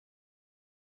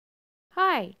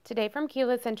Hi, today from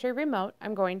Keyless Entry Remote,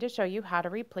 I'm going to show you how to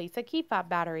replace a key fob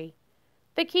battery.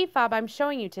 The key fob I'm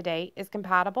showing you today is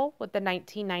compatible with the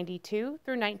 1992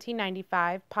 through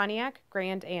 1995 Pontiac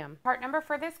Grand Am. Part number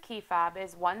for this key fob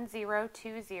is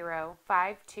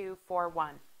 10205241.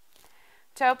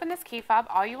 To open this key fob,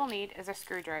 all you will need is a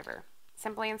screwdriver.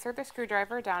 Simply insert the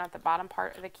screwdriver down at the bottom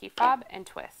part of the key fob and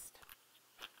twist.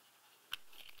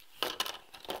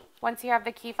 Once you have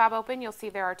the key fob open, you'll see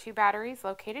there are two batteries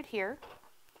located here.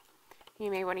 You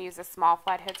may want to use a small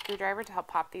flathead screwdriver to help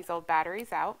pop these old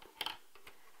batteries out.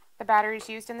 The batteries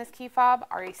used in this key fob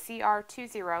are a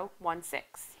CR2016.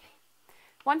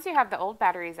 Once you have the old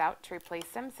batteries out, to replace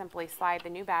them, simply slide the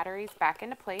new batteries back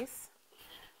into place.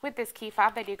 With this key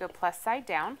fob, they do go plus side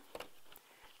down.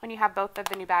 When you have both of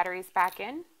the new batteries back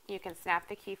in, you can snap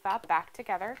the key fob back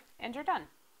together and you're done.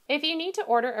 If you need to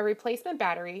order a replacement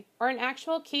battery or an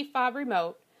actual key fob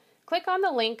remote, click on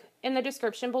the link in the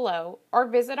description below or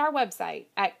visit our website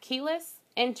at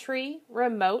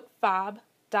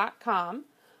keylessentryremotefob.com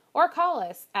or call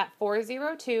us at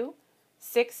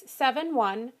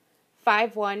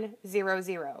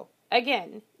 402-671-5100.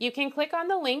 Again, you can click on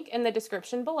the link in the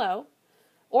description below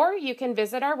or you can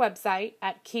visit our website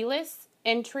at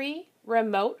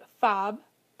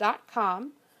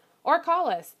keylessentryremotefob.com or call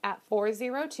us at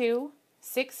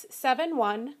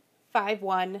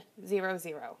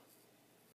 402-671-5100.